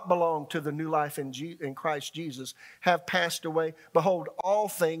do not belong to the new life in Christ Jesus have passed away. Behold, all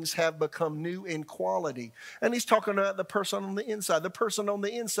things have become new in quality. And he's talking about the person on the inside. The person on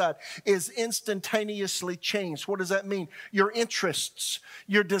the inside is instantaneously changed. What does that mean? Your interests,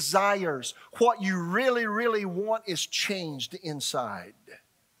 your desires, what you really, really want is changed inside.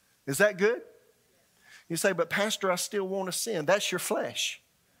 Is that good? You say, but Pastor, I still want to sin. That's your flesh.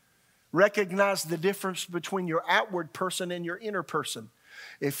 Recognize the difference between your outward person and your inner person.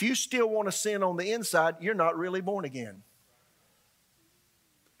 If you still want to sin on the inside, you're not really born again.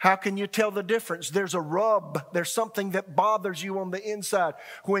 How can you tell the difference? There's a rub. There's something that bothers you on the inside.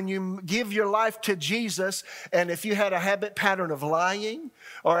 When you give your life to Jesus, and if you had a habit pattern of lying,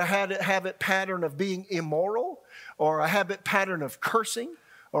 or a habit pattern of being immoral, or a habit pattern of cursing,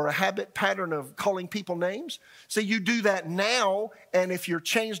 or a habit pattern of calling people names, see, you do that now, and if you're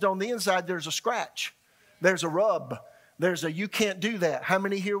changed on the inside, there's a scratch. There's a rub. There's a you can't do that. How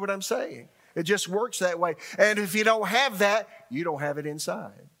many hear what I'm saying? It just works that way. And if you don't have that, you don't have it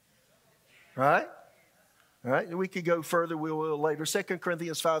inside. Right? All right, we could go further, we will later. 2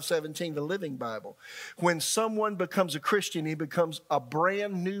 Corinthians 5:17, the Living Bible. When someone becomes a Christian, he becomes a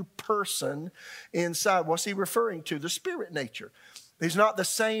brand new person inside. What's he referring to? The spirit nature. He's not the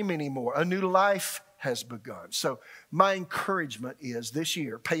same anymore. A new life has begun. So my encouragement is this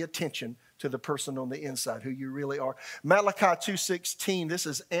year, pay attention to the person on the inside, who you really are. Malachi 2:16, this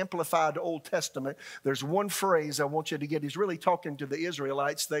is amplified Old Testament. There's one phrase I want you to get. He's really talking to the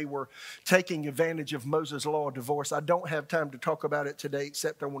Israelites. They were taking advantage of Moses' law of divorce. I don't have time to talk about it today,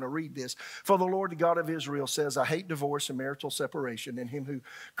 except I want to read this. For the Lord, the God of Israel, says, I hate divorce and marital separation, and him who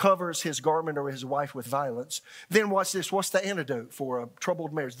covers his garment or his wife with violence. Then watch this. What's the antidote for a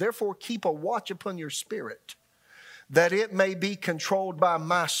troubled marriage? Therefore, keep a watch upon your spirit, that it may be controlled by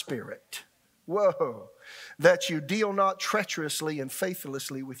my spirit. Whoa, that you deal not treacherously and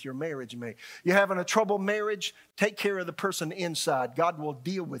faithlessly with your marriage mate. You're having a troubled marriage, take care of the person inside. God will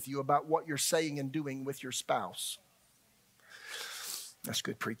deal with you about what you're saying and doing with your spouse. That's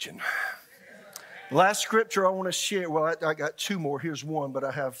good preaching. Last scripture I want to share. Well, I got two more. Here's one, but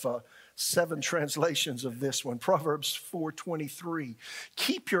I have 7 translations of this one. Proverbs 4:23.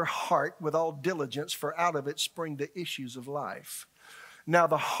 Keep your heart with all diligence, for out of it spring the issues of life. Now,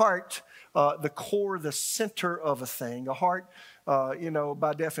 the heart, the core, the center of a thing. A heart,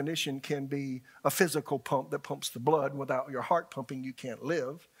 by definition, can be a physical pump that pumps the blood. Without your heart pumping, you can't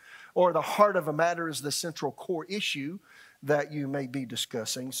live. Or the heart of a matter is the central core issue that you may be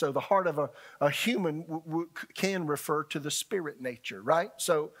discussing. So the heart of a human can refer to the spirit nature, right?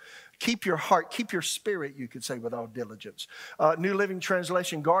 So keep your heart, keep your spirit, you could say, with all diligence. New Living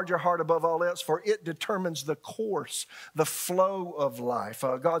Translation, guard your heart above all else, for it determines the course, the flow of life.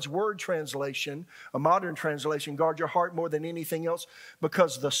 God's Word translation, a modern translation, guard your heart more than anything else,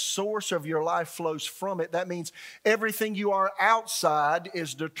 because the source of your life flows from it. That means everything you are outside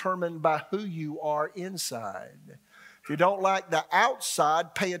is determined by who you are inside. If you don't like the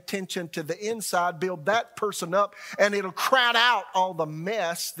outside, pay attention to the inside, build that person up, and it'll crowd out all the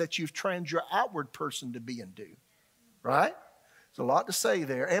mess that you've trained your outward person to be and do. Right? There's a lot to say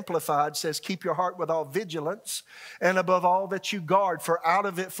there. Amplified says, keep your heart with all vigilance, and above all that you guard, for out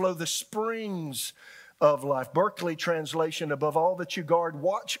of it flow the springs of life. Berkeley translation, above all that you guard,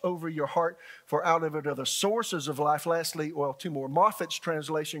 watch over your heart, for out of it are the sources of life. Lastly, well, 2 more. Moffat's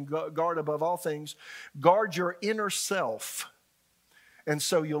translation, guard above all things, guard your inner self, and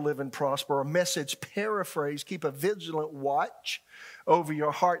so you'll live and prosper. A Message paraphrase, keep a vigilant watch over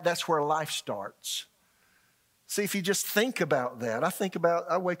your heart. That's where life starts. See, if you just think about that,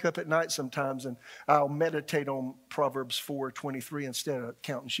 I wake up at night sometimes and I'll meditate on Proverbs 4:23 instead of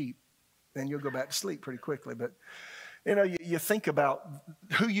counting sheep. Then you'll go back to sleep pretty quickly. But, you think about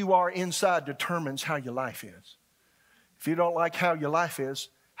who you are inside determines how your life is. If you don't like how your life is,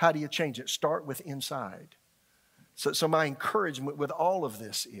 how do you change it? Start with inside. So my encouragement with all of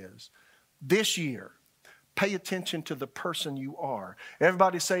this is, this year, pay attention to the person you are.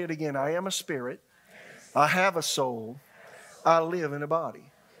 Everybody say it again. I am a spirit. I have a soul. I live in a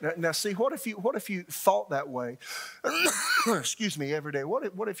body. Now, see, what if you thought that way? Excuse me, every day.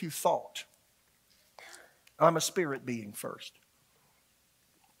 What if you thought, I'm a spirit being first?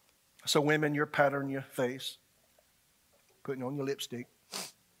 So women, you're powdering your face, putting on your lipstick,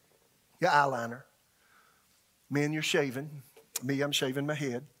 your eyeliner. Men, you're shaving. Me, I'm shaving my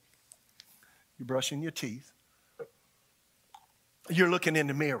head. You're brushing your teeth. You're looking in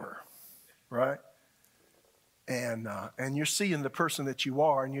the mirror, right? And you're seeing the person that you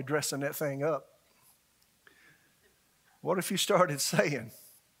are, and you're dressing that thing up. What if you started saying,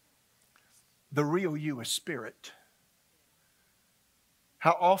 the real you is spirit?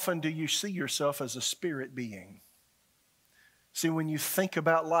 How often do you see yourself as a spirit being? See, when you think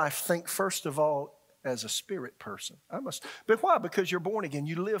about life, think first of all as a spirit person. But why? Because you're born again.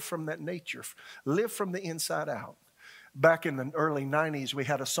 You live from that nature. Live from the inside out. Back in the early 90s, we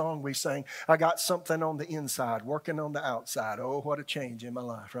had a song we sang, I got something on the inside, working on the outside. Oh, what a change in my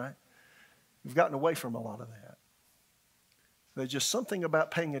life, right? We've gotten away from a lot of that. There's just something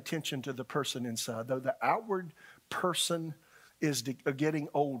about paying attention to the person inside. Though the outward person is getting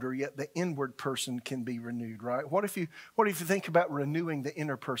older, yet the inward person can be renewed, right? What if you think about renewing the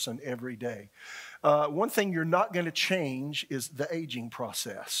inner person every day? One thing you're not going to change is the aging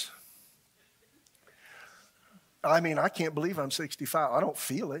process. I mean, I can't believe I'm 65. I don't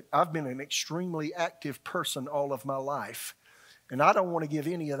feel it. I've been an extremely active person all of my life, and I don't want to give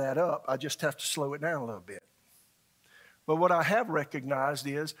any of that up. I just have to slow it down a little bit. But what I have recognized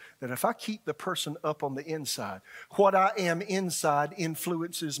is that if I keep the person up on the inside, what I am inside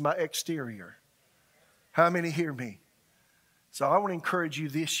influences my exterior. How many hear me? So I want to encourage you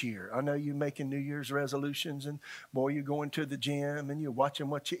this year. I know you're making New Year's resolutions, and boy, you're going to the gym and you're watching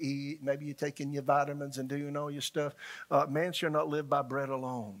what you eat. Maybe you're taking your vitamins and doing all your stuff. Man shall not live by bread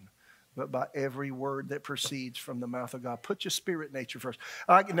alone, but by every word that proceeds from the mouth of God. Put your spirit nature first.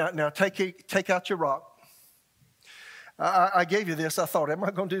 Now take out your rock. I gave you this. I thought, am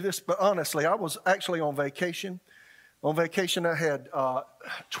I going to do this? But honestly, I was actually on vacation. On vacation, I had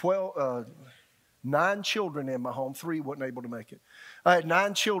 9 children in my home. 3 wasn't able to make it. I had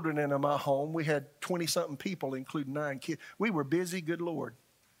 9 children in my home. We had 20-something people, including 9 kids. We were busy, good Lord.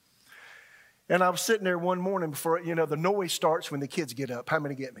 And I was sitting there one morning before, the noise starts when the kids get up. How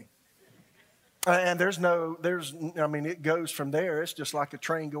many get me? And it goes from there. It's just like a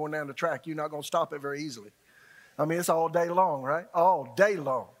train going down the track. You're not going to stop it very easily. I mean, it's all day long, right? All day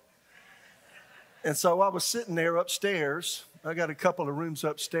long. And so I was sitting there upstairs. I got a couple of rooms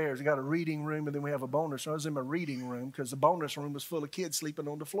upstairs. I got a reading room, and then we have a bonus room. I was in my reading room because the bonus room was full of kids sleeping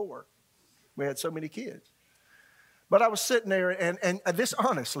on the floor. We had so many kids. But I was sitting there, and this,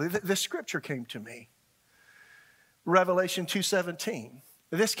 honestly, this scripture came to me. Revelation 2:17.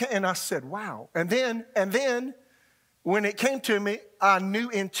 And I said, wow. And then when it came to me, I knew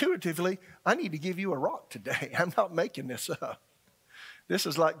intuitively, I need to give you a rock today. I'm not making this up. This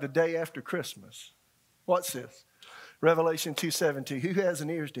is like the day after Christmas. What's this? Revelation 2:17. Who has an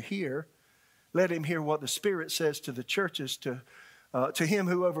ears to hear, let him hear what the Spirit says to the churches. To him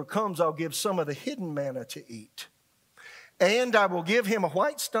who overcomes, I'll give some of the hidden manna to eat. And I will give him a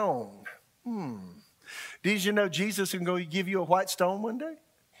white stone. Did you know Jesus is going to give you a white stone one day?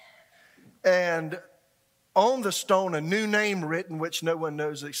 And on the stone, a new name written, which no one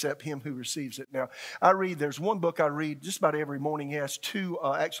knows except him who receives it. Now, there's one book I read just about every morning. He has 2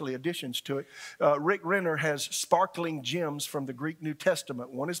 additions to it. Rick Renner has sparkling gems from the Greek New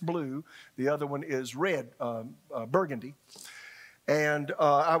Testament. One is blue. The other one is red, burgundy. And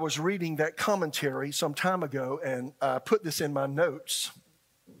I was reading that commentary some time ago, and I put this in my notes.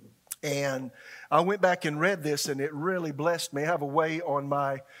 And I went back and read this, and it really blessed me. I have a way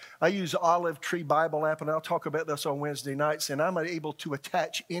I use Olive Tree Bible app, and I'll talk about this on Wednesday nights, and I'm able to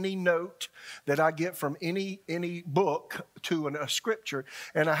attach any note that I get from any book to a scripture,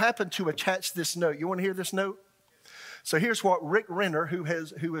 and I happen to attach this note. You want to hear this note? So here's what Rick Renner, who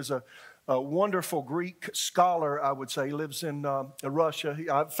is a wonderful Greek scholar, I would say, he lives in Russia.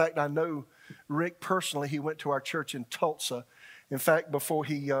 In fact, I know Rick personally. He went to our church in Tulsa. In fact, before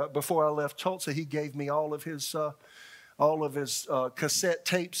I left Tulsa, he gave me all of his cassette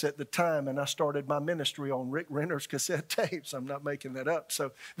tapes at the time, and I started my ministry on Rick Renner's cassette tapes. I'm not making that up.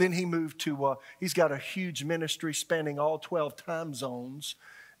 So then he moved to. He's got a huge ministry spanning all 12 time zones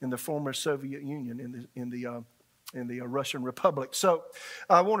in the former Soviet Union, in the Russian Republic. So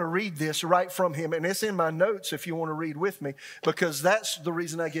I want to read this right from him, and it's in my notes if you want to read with me, because that's the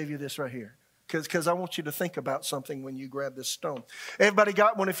reason I gave you this right here. Because I want you to think about something when you grab this stone. Everybody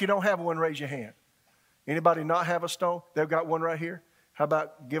got one? If you don't have one, raise your hand. Anybody not have a stone? They've got one right here. How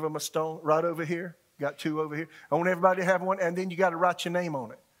about give them a stone right over here? Got 2 over here. I want everybody to have one, and then you got to write your name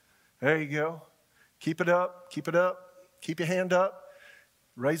on it. There you go. Keep it up. Keep it up. Keep your hand up.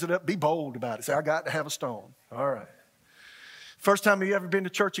 Raise it up. Be bold about it. Say, I got to have a stone. All right. First time you ever been to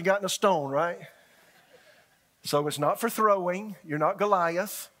church and gotten a stone, right? So it's not for throwing. You're not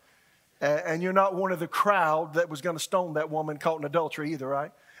Goliath. And you're not one of the crowd that was going to stone that woman caught in adultery either,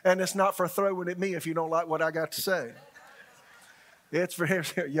 right? And it's not for throwing at me if you don't like what I got to say. It's for him.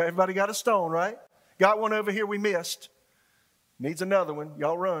 Everybody got a stone, right? Got one over here we missed. Needs another one.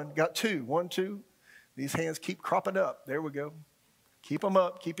 Y'all run. Got two. 1, 2. These hands keep cropping up. There we go. Keep them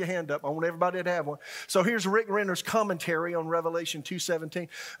up. Keep your hand up. I want everybody to have one. So here's Rick Renner's commentary on Revelation 2:17.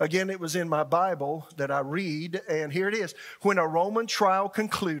 Again, it was in my Bible that I read, and here it is. When a Roman trial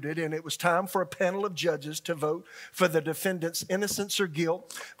concluded and it was time for a panel of judges to vote for the defendant's innocence or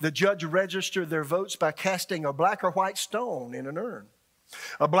guilt, the judge registered their votes by casting a black or white stone in an urn.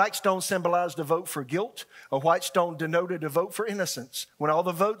 A black stone symbolized a vote for guilt. A white stone denoted a vote for innocence. When all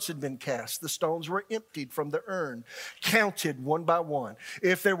the votes had been cast, the stones were emptied from the urn, counted one by one.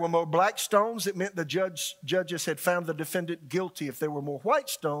 If there were more black stones, it meant the judges had found the defendant guilty. If there were more white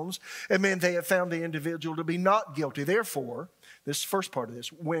stones, it meant they had found the individual to be not guilty. Therefore, this is the first part of this,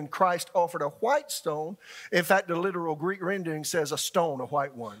 when Christ offered a white stone, in fact, the literal Greek rendering says a stone, a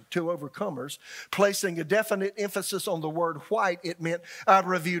white one, to overcomers, placing a definite emphasis on the word white, it meant I've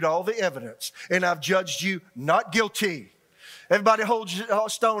reviewed all the evidence and I've judged you not guilty. Everybody hold your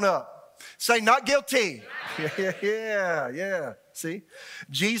stone up. Say not guilty. Yeah. See,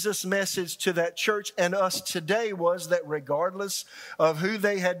 Jesus' message to that church and us today was that regardless of who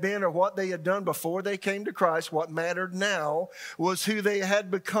they had been or what they had done before they came to Christ, what mattered now was who they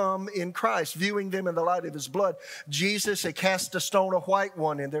had become in Christ. Viewing them in the light of his blood, Jesus had cast a stone, a white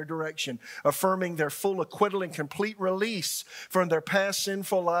one, in their direction, affirming their full acquittal and complete release from their past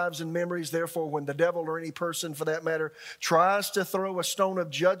sinful lives and memories. Therefore, when the devil or any person for that matter tries to throw a stone of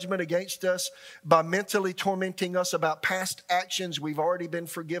judgment against us by mentally tormenting us about past actions we've already been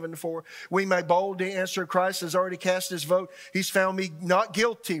forgiven for, we may boldly answer, Christ has already cast his vote. He's found me not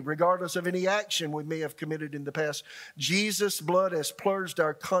guilty, regardless of any action we may have committed in the past. Jesus' blood has purged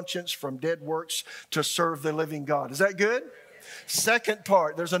our conscience from dead works to serve the living God. Is that good? Second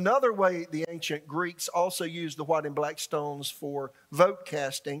part, there's another way the ancient Greeks also used the white and black stones for vote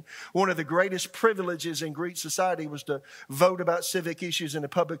casting. One of the greatest privileges in Greek society was to vote about civic issues in a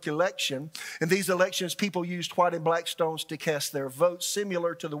public election. In these elections, people used white and black stones to cast their votes,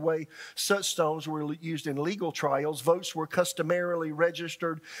 similar to the way such stones were used in legal trials. Votes were customarily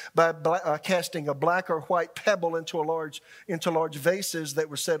registered by casting a black or white pebble into large vases that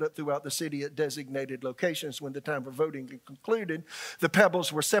were set up throughout the city at designated locations. When the time for voting concluded, the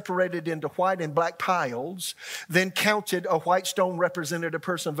pebbles were separated into white and black piles, then counted. A white stone represented a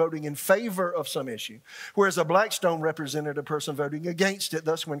person voting in favor of some issue, whereas a black stone represented a person voting against it.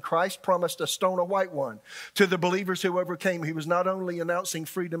 Thus, when Christ promised a stone, a white one, to the believers who overcame, he was not only announcing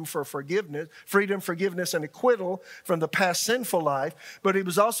freedom, forgiveness, and acquittal from the past sinful life, but he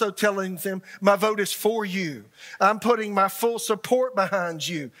was also telling them, my vote is for you. I'm putting my full support behind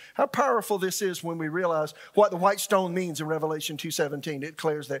you. How powerful this is when we realize what the white stone means in Revelation 2:17. It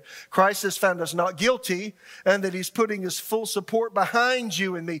declares that Christ has found us not guilty and that he's putting his full support behind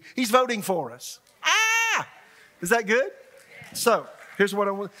you and me. He's voting for us. Is that good? So here's what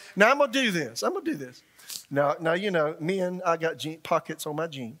I want. Now I'm going to do this. Now, you know, men, I got pockets on my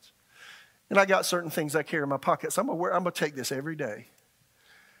jeans. And I got certain things I carry in my pockets. I'm going to take this every day.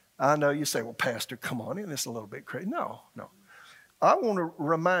 I know you say, well, Pastor, come on, isn't this a little bit crazy? No. I want to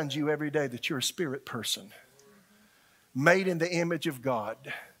remind you every day that you're a spirit person, made in the image of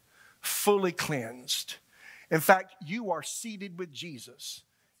God, fully cleansed. In fact, you are seated with Jesus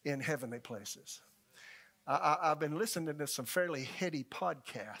in heavenly places. I've been listening to some fairly heady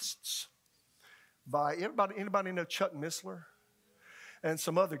podcasts by anybody know Chuck Missler and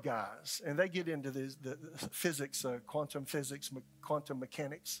some other guys, and they get into the physics, quantum physics, quantum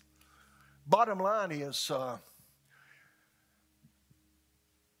mechanics. Bottom line is,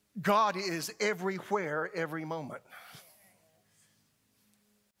 God is everywhere, every moment.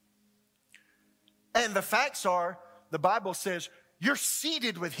 And the facts are, the Bible says, you're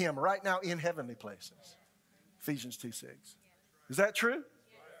seated with him right now in heavenly places. Ephesians 2:6. Is that true?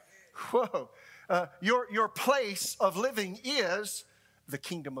 Whoa. Your place of living is the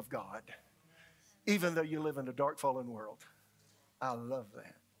kingdom of God, even though you live in a dark, fallen world. I love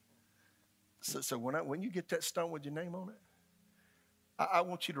that. So when you get that stone with your name on it, I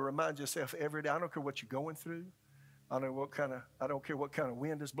want you to remind yourself every day, I don't care what you're going through. I don't care what kind of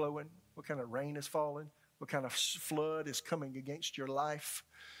wind is blowing, what kind of rain is falling, what kind of flood is coming against your life,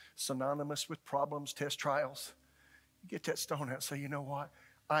 synonymous with problems, test trials. You get that stone out and say, you know what?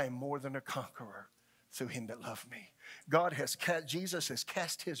 I am more than a conqueror through him that loved me. Jesus has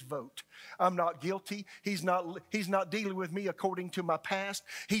cast his vote. I'm not guilty. He's not dealing with me according to my past.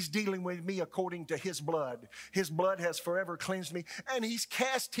 He's dealing with me according to his blood. His blood has forever cleansed me, and he's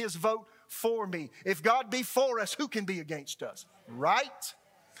cast his vote for me. If God be for us, who can be against us? Right?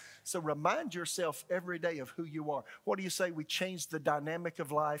 So remind yourself every day of who you are. What do you say we change the dynamic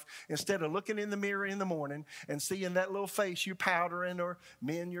of life? Instead of looking in the mirror in the morning and seeing that little face you're powdering, or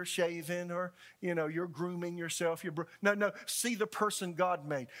men you're shaving, or you're grooming yourself. No, see the person God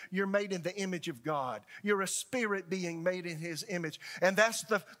made. You're made in the image of God. You're a spirit being made in his image. And that's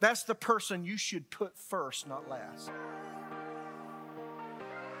the person you should put first, not last.